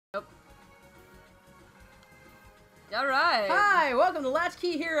Alright. Hi, welcome to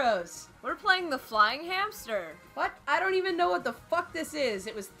Latchkey Heroes. We're playing the flying hamster. What? I don't even know what the fuck this is.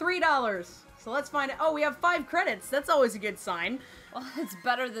 It was $3. So let's find it. Oh, we have 5 credits. That's always a good sign. Well, it's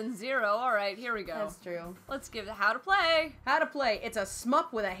better than 0. Alright, here we go. That's true. Let's give it how to play. How to play. It's a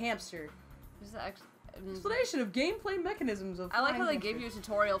smup with a hamster. Is that Explanation of gameplay mechanisms of I like how they hamster. gave you a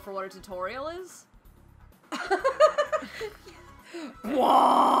tutorial for what a tutorial is.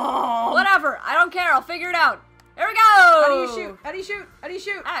 Whoa! Whatever, I don't care, I'll figure it out. Here we go! How do you shoot? How do you shoot? How do you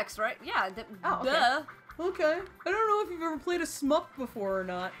shoot? X, right? Yeah, Oh, okay. duh. Okay. I don't know if you've ever played a smup before or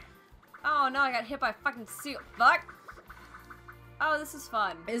not. Oh no, I got hit by a fucking seal. Fuck! Oh, this is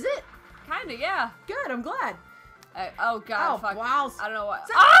fun. Is it? Kinda, yeah. Good, I'm glad. Oh god, Oh, fuck. wow. I don't know what.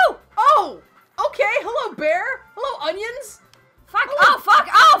 So- Oh! Oh! Okay, hello bear! Hello onions! Fuck! Oh. Oh fuck!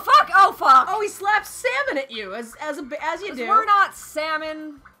 Oh fuck! Oh fuck! Oh, he slaps salmon at you, as you do. We're not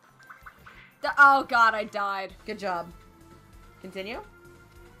salmon. Oh god, I died. Good job. Continue.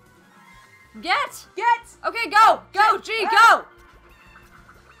 Get! Okay, go! Oh, Go, shit. G, Ah. go!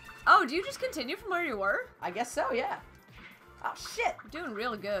 Oh, do you just continue from where you were? I guess so, yeah. Oh, shit. You're doing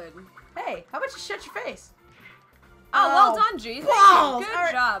real good. Hey, how about you shut your face? Oh, well done, G. Thank balls. you. Good All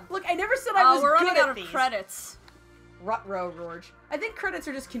right. job. Look, I never said I was we're good running at out of these. credits. Rut Road, I think credits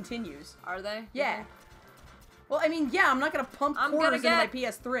are just continues. Are they? Yeah. Well, I mean, yeah, I'm not gonna pump I'm quarters gonna into my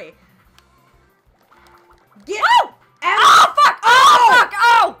PS3. Get! Woo! Out. Oh, fuck! Oh, fuck!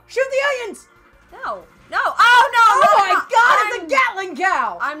 Oh! Shoot the onions! No. No. Oh, no! Oh no, my no. god, it's a Gatling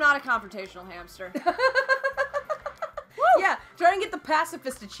cow! I'm not a confrontational hamster. Yeah, try and get the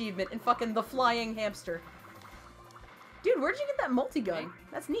pacifist achievement in fucking the flying hamster. Dude, where'd you get that multi-gun? Me.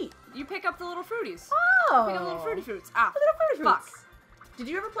 That's neat. You pick up the little fruities. Oh! Pick up little fruity fruits. Ah. Little fruity Fuck. fruits. Did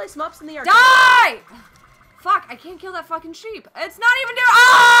you ever play Smups in the arcade? Die! Fuck, I can't kill that fucking sheep. It's not even doing-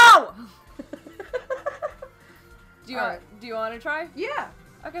 Oh! Do you want to try? Yeah.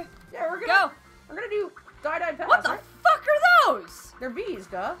 Okay. Yeah, we're gonna Go. We're gonna do die pass. What the right? fuck are those? They're bees,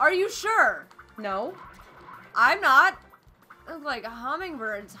 duh. Are you sure? No. I'm not. They look like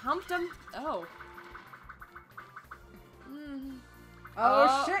hummingbirds. Humped them. Oh.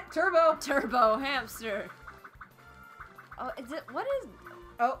 Oh shit, turbo. Turbo hamster. Oh, is it? What is?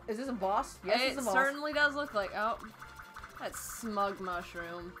 Oh, is this a boss? Yes, It it's a boss. certainly does look like. Oh, that smug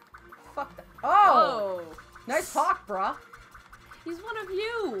mushroom. Fuck that. Oh! Oh. Nice talk, brah. He's one of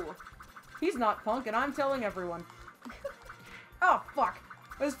you. He's not punk, and I'm telling everyone. Oh, fuck.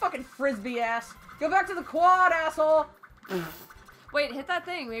 This fucking frisbee ass. Go back to the quad, asshole! Wait, hit that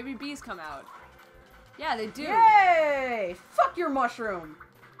thing. Maybe bees come out. Yeah, they do. Yay! Fuck your mushroom.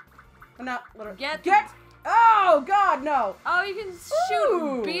 I'm not literally. Get. Oh, God, no! Oh, you can shoot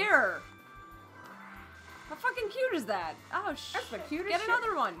Ooh. beer. How fucking cute is that? Oh, shit. That's the cutest Get shit.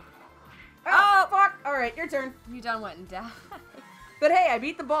 another one. Oh, fuck! Alright, your turn. You done went and died. But hey, I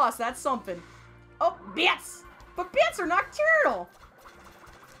beat the boss, that's something. Oh, bats! But bats are nocturnal!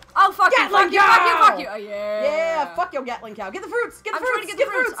 Oh, fuck you, Gatling fuck you, fuck you, cow! fuck you. Oh, yeah. Yeah, fuck your Gatling cow. Get the fruits! Get the I'm fruits! trying to get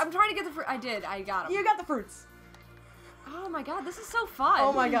the fruits. I'm trying to get the fruit. I did. I got them. You got the fruits. Oh my god, this is so fun.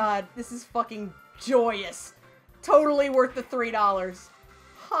 Oh my god, this is fucking joyous. Totally worth the $3.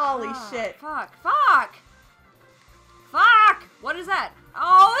 Holy shit. Fuck. Fuck. Fuck. What is that?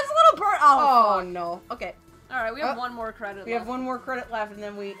 Oh, this little bird. Oh, Oh fuck. no. Okay. All right, we have one more credit We left. have one more credit left and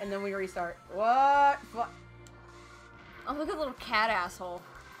then we restart. What? Fuck. Oh, look at the little cat asshole.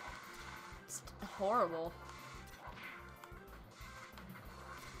 It's horrible.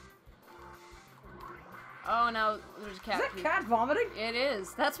 Oh, now there's a cat. Is that cat vomiting? It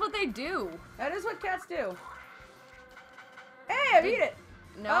is. That's what they do. That is what cats do. Hey, I beat it.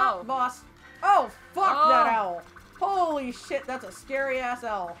 No. Oh, boss. Oh, fuck Oh. that owl. Holy shit, that's a scary ass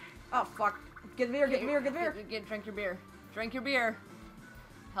owl. Oh, fuck. Get the beer, get the beer, get the beer. Drink your beer. Drink your beer.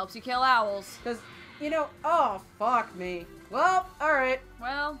 Helps you kill owls. Because, you know, oh, fuck me. Well, alright.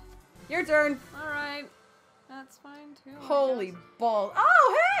 Well, Your turn. alright. That's fine too. I Holy guess. balls.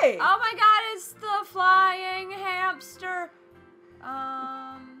 Oh, hey! Oh my god, it's the flying hamster.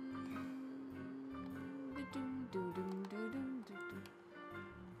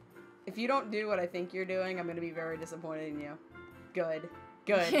 If you don't do what I think you're doing, I'm going to be very disappointed in you. Good.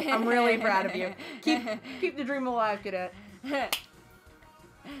 Good. I'm really proud of you. Keep the dream alive, cadet.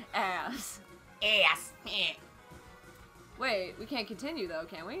 Ass. Ass. Wait, we can't continue though,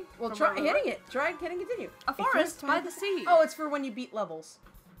 can we? Well, From try where we were? hitting it. Try hitting continue. A forest by the sea. Oh, it's for when you beat levels.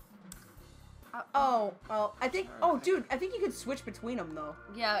 Oh, well, I think. Oh, dude, I think you could switch between them though.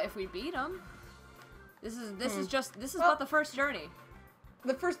 Yeah, if we beat them. This is Well- but the first journey.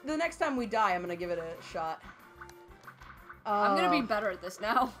 The next time we die, I'm gonna give it a shot. I'm gonna be better at this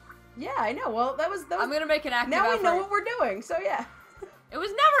now. Yeah, I know. Well, that was. I'm gonna make an active Now we effort. know what we're doing, so yeah. It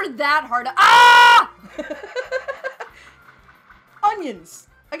was never that hard to— Ah! Onions.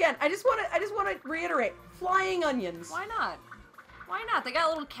 Again, I just want to reiterate. Flying onions. Why not? Why not? They got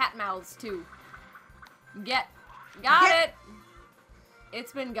little cat mouths, too. Got it!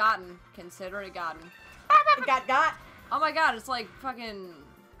 It's been gotten. Consider it gotten. Got. Oh my god, it's like fucking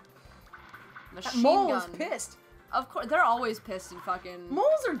machine That mole gun. is pissed. Of course, they're always pissed and fucking—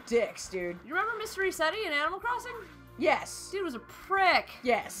 Moles are dicks, dude. You remember Mr. Resetti in Animal Crossing? Yes. Dude was a prick.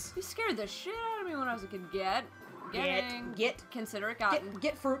 Yes. He scared the shit out of me when I was a kid. Consider it gotten.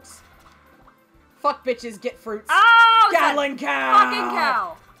 Get fruits. Fuck bitches, get fruits. Oh! Gatling cow! Fucking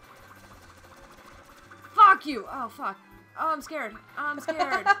cow! Fuck you! Oh, fuck. Oh, I'm scared. I'm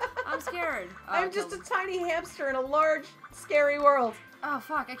scared. I'm scared. Oh, I'm just a tiny hamster in a large, scary world. Oh,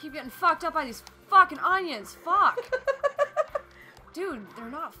 fuck. I keep getting fucked up by these fucking onions. Fuck. Dude, they're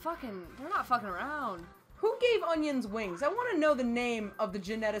not fucking around. Who gave onions wings? I want to know the name of the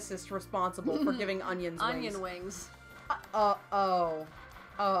geneticist responsible for giving onions wings. Onion wings. Oh,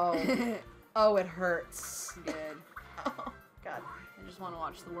 it hurts. Good. Oh, God. I just want to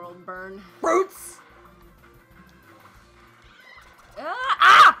watch the world burn. Fruits!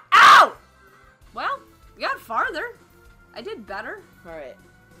 Ow! Well, we got farther. I did better. Alright.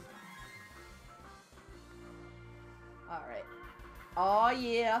 Alright. Aw,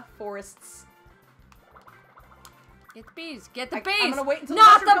 yeah, forests. Get the bees. Get the bees. I'm gonna wait until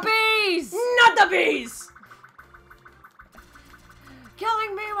Not the the mushroom bees! Not the bees!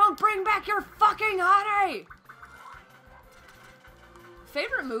 Killing me won't bring back your fucking honey!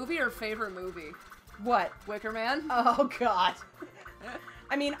 Favorite movie or favorite movie? What? Wicker Man? Oh, God.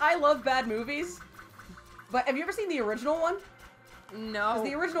 I mean, I love bad movies, but have you ever seen the original one? No. 'Cause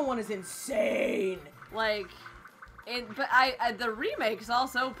the original one is insane. Like, but the remake's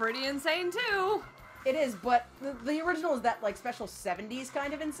also pretty insane too. It is, but the original is that, like, special 70s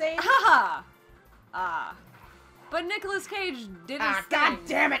kind of insane. Haha! But Nicolas Cage did his thing. God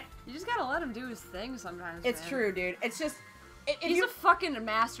damn it! You just gotta let him do his thing sometimes, It's man. true, dude. It's just... He's a fucking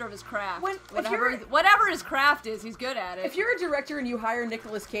master of his craft. If Whatever his craft is, he's good at it. If you're a director and you hire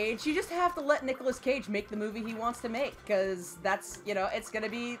Nicolas Cage, you just have to let Nicolas Cage make the movie he wants to make, because that's, you know, it's gonna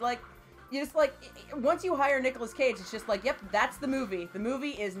be, like... You just, like, once you hire Nicolas Cage, it's just like, yep, that's the movie. The movie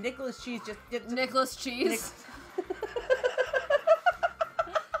is Nicolas Cheese just... Nicolas Cheese?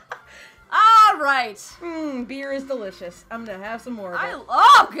 Alright. Beer is delicious. I'm gonna have some more of it.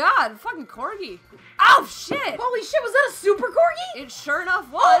 Oh, God. Fucking corgi. Oh, shit. Holy shit, was that a super corgi? It sure enough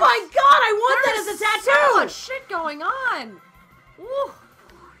was. Oh my god, I want that as a tattoo! So much shit going on. Ooh.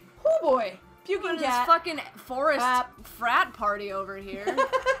 Oh boy. Puking What is cat. this fucking forest frat party over here?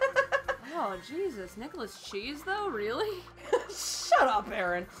 Oh, Jesus. Nicolas Cheese, though? Really? Shut up,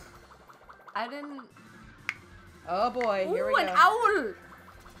 Ayrn. I didn't... Oh boy, here we go. Ooh, an owl!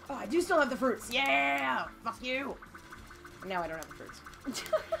 Oh, I do still have the fruits. Yeah! Fuck you! Now I don't have the fruits.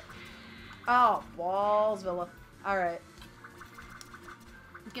 Oh, Ballsvilla. Alright.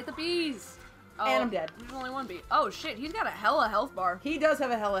 Get the bees! Oh, And I'm dead. There's only one bee. Oh, shit. He's got a hella health bar. He does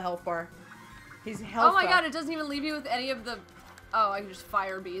have a hella health bar. He's health Oh my bar. god, it doesn't even leave you with any of the... Oh, I can just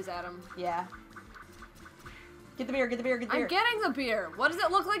fire bees at him. Yeah. Get the beer, get the beer, get the beer. I'm getting the beer. What does it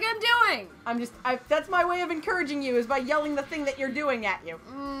look like I'm doing? That's my way of encouraging you, is by yelling the thing that you're doing at you.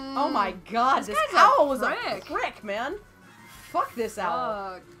 Oh my god, this guy's owl a was a prick. prick, man. Fuck this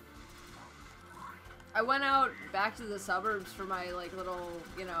owl. I went out back to the suburbs for my, like, little,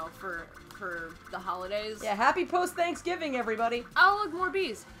 you know, for the holidays. Yeah, happy post-Thanksgiving, everybody. Oh, look, more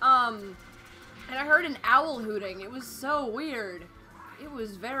bees. And I heard an owl hooting. It was so weird. It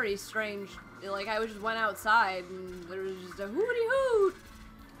was very strange. Like, I just went outside, and there was just a hooty hoot.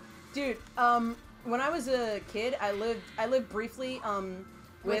 Dude, when I was a kid, I lived briefly,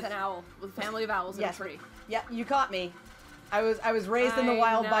 with an owl. With a family of owls in a tree. Yeah, you caught me. I was raised in the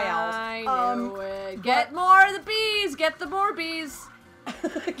wild by owls. I knew it. Get more of the bees! Get the more bees!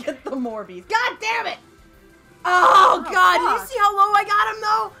 Get the more bees. God damn it! Oh, God! Fuck. Did you see how low I got him,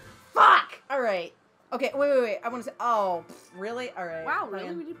 though? Fuck! Alright. Okay, wait. I want to say... Oh, really? Alright. Wow,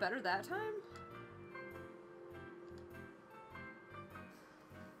 really? We did better that time?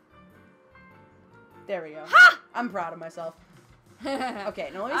 There we go. Ha! I'm proud of myself.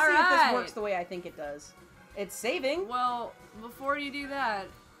 Okay, now let me All see if this right. works the way I think it does. It's saving. Well, before you do that,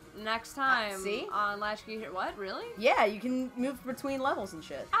 next time see? on Latchkey here... What? Really? Yeah, you can move between levels and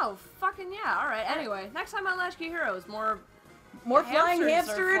shit. Oh, fucking yeah. Alright, anyway. Next time on Latchkey Heroes, more More flying hamsters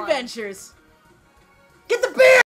hamster are flying. adventures. Get the